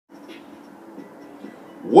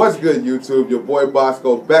What's good, YouTube? Your boy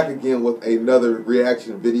Bossco back again with another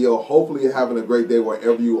reaction video. Hopefully you're having a great day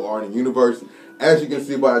wherever you are in the universe. As you can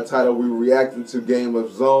see by the title, we're reacting to Game of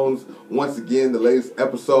Zones. Once again, the latest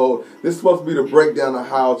episode. This is supposed to be the breakdown of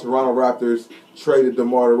how Toronto Raptors traded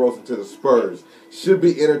DeMar DeRozan to the Spurs. Should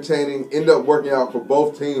be entertaining. End up working out for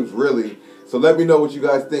both teams, really. So let me know what you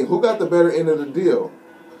guys think. Who got the better end of the deal?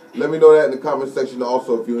 Let me know that in the comment section.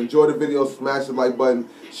 Also, if you enjoyed the video, smash the like button.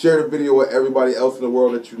 Share the video with everybody else in the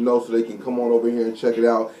world that you know so they can come on over here and check it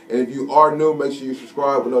out. And if you are new, make sure you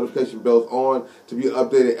subscribe with notification bells on to be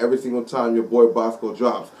updated every single time your boy Bossco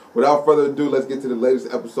drops. Without further ado, let's get to the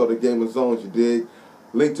latest episode of Game of Zones, you dig?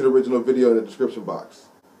 Link to the original video in the description box.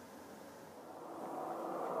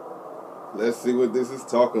 Let's see what this is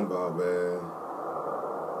talking about, man.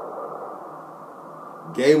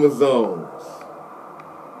 Game of Zones.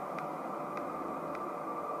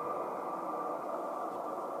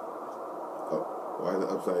 Why is it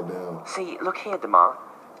upside down? See, look here, DeMar.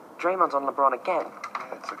 Draymond's on LeBron again.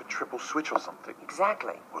 Yeah, it's like a triple switch or something.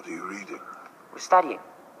 Exactly. What are you reading? We're studying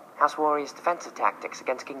House Warriors' defensive tactics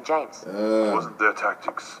against King James. It wasn't their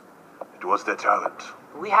tactics. It was their talent.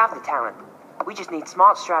 We have the talent. We just need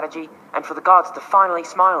smart strategy and for the gods to finally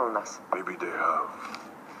smile on us. Maybe they have.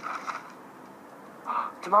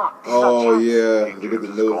 DeMar, this Oh, is our chance. yeah. King James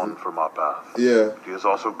is gone from our path. Yeah. He has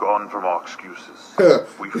also gone from our excuses.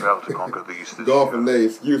 We failed to conquer the East this Gone year. from their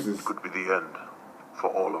excuses. It could be the end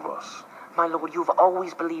for all of us. My lord, you've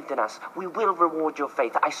always believed in us. We will reward your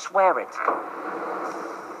faith. I swear it.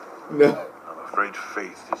 No. I'm afraid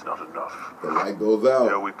faith is not enough. The light goes Here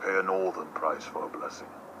out. we pay a northern price for a blessing.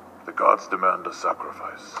 The gods demand a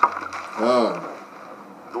sacrifice.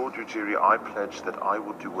 Lord Ujiri, I pledge that I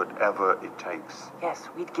will do whatever it takes. Yes,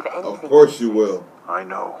 we'd give anything. Of course you will. I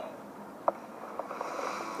know.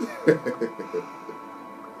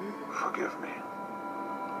 Forgive me.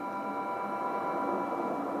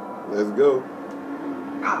 Let's go.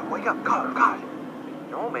 God, wake up, God.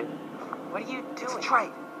 Norman, what are you doing? It's a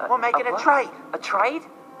trade. We're making a what? trade. A trade?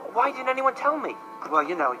 Why didn't anyone tell me? Well,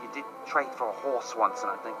 you know, you did trade for a horse once,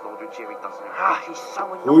 and I think Lord Ujiri doesn't know. Ah, he's so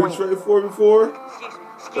Who annoying. you traded for before? Excuse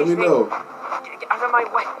Let me me. know. Get out of my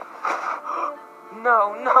way. No.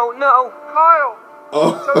 Kyle!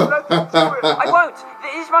 Oh. Don't let them do it. I won't.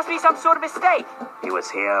 This must be some sort of mistake. He was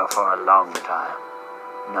here for a long time.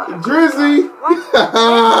 Not a Drizzy! What?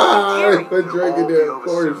 Where's Put Drake in there, of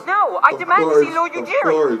course. No, I demand to see Lord Of Ujiri.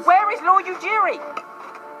 course. Where is Lord Ujiri?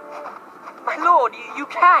 My lord, you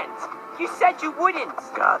can't. You said you wouldn't.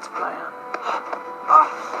 God's plan.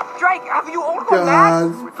 Drake, have you all gone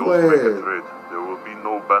mad? God's We don't make a plan. trade. There will be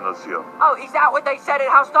no banners here. Oh, is that what they said at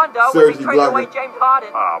House Thunder when Sergi they traded away Blogger. James Harden?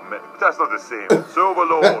 Ah, man, that's not the same. Silver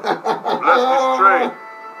Lord, bless this trade,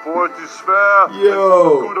 for it is fair and Yo.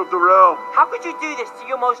 for the good of the realm. How could you do this to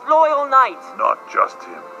your most loyal knight? Not just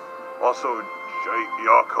him. Also, Jacob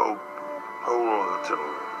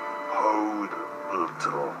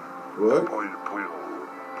What?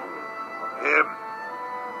 Him.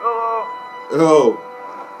 Hello.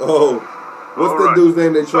 Oh. What's All that right. dude's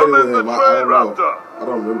name they traded Summon with him? the I trade, don't know. Raptor. I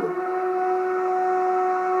don't remember.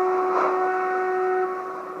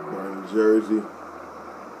 Burn jersey.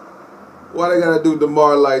 Why they gotta do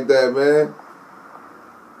DeMar like that, man?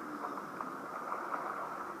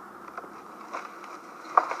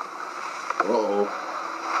 Uh-oh.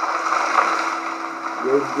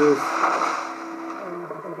 What's this?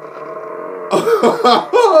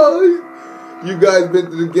 You guys been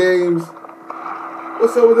to the games?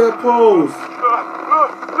 What's up with that pose?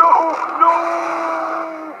 No!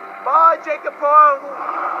 Bye, Jacob Pearl.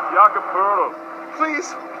 Jacob Pearl.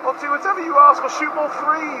 Please, I'll do whatever you ask. I'll shoot more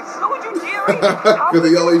threes. Lord Ujiri, how Because could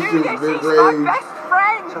he you always do shoots this? big He's my range. best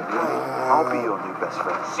friend. It's okay. I'll be your new best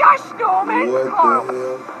friend. Shush, Norman. What the Carl,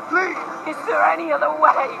 hell? Please, is there any other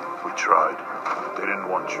way? We tried. They didn't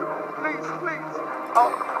want you. please.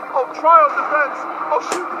 I'll try on defense. I'll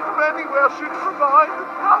shoot from anywhere. I'll shoot from behind the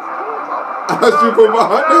half court. I'll shoot from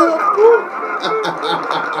behind the half court.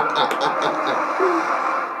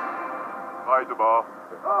 Hi, DeMar.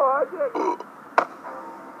 Oh, I did.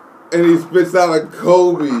 And he spits out a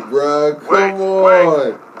Kobe, bruh. Come on.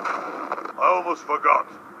 Wait. I almost forgot.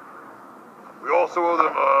 We also owe them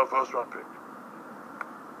a first-round pick.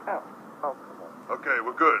 Oh, come on. Okay,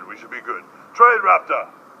 we're good. We should be good. Trade Raptor.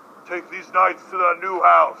 Take these knights to their new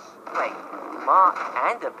house. Wait, Ma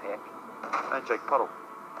and a pick? And Jake Puddle.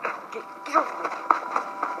 Get off me.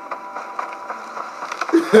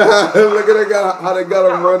 Look at that guy, how they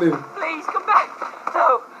got him running. Please, come back.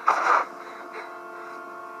 No.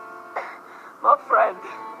 My friend.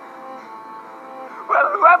 Well,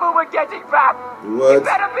 whoever we're getting back, What? you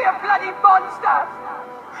better be a bloody monster.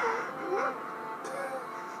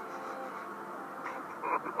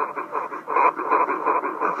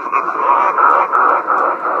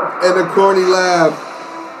 And the corny laugh.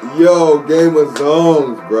 Yo, Game of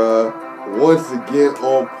Zones, bruh. Once again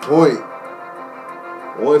on point.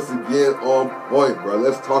 Once again on point, bruh.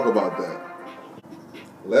 Let's talk about that.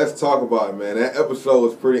 Let's talk about it, man. That episode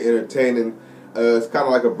was pretty entertaining. It's kind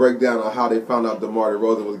of like a breakdown on how they found out DeMar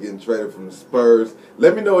DeRozan was getting traded from the Spurs.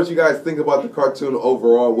 Let me know what you guys think about the cartoon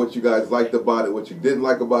overall, what you guys liked about it, what you didn't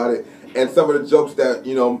like about it, and some of the jokes that,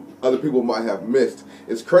 you know, other people might have missed.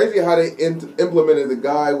 It's crazy how they implemented the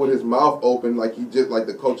guy with his mouth open like he just, like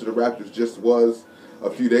the coach of the Raptors just was a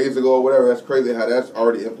few days ago or whatever. That's crazy how that's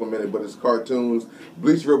already implemented, but it's cartoons.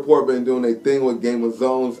 Bleacher Report been doing their thing with Game of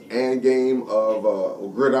Zones and Game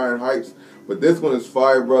of Gridiron Heights. But this one is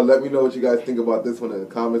fire, bro. Let me know what you guys think about this one in the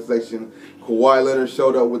comment section. Kawhi Leonard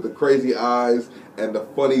showed up with the crazy eyes and the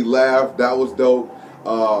funny laugh. That was dope.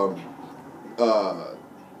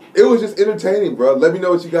 It was just entertaining, bro. Let me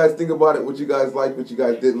know what you guys think about it, what you guys liked, what you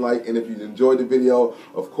guys didn't like. And if you enjoyed the video,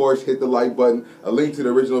 of course, hit the like button. A link to the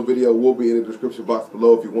original video will be in the description box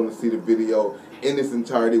below if you want to see the video in its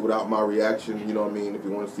entirety without my reaction. You know what I mean? If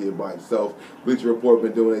you want to see it by itself. Bleacher Report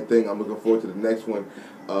been doing their thing. I'm looking forward to the next one.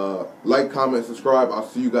 Like, comment, subscribe. I'll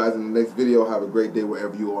see you guys in the next video. Have a great day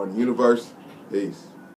wherever you are in the universe. Peace.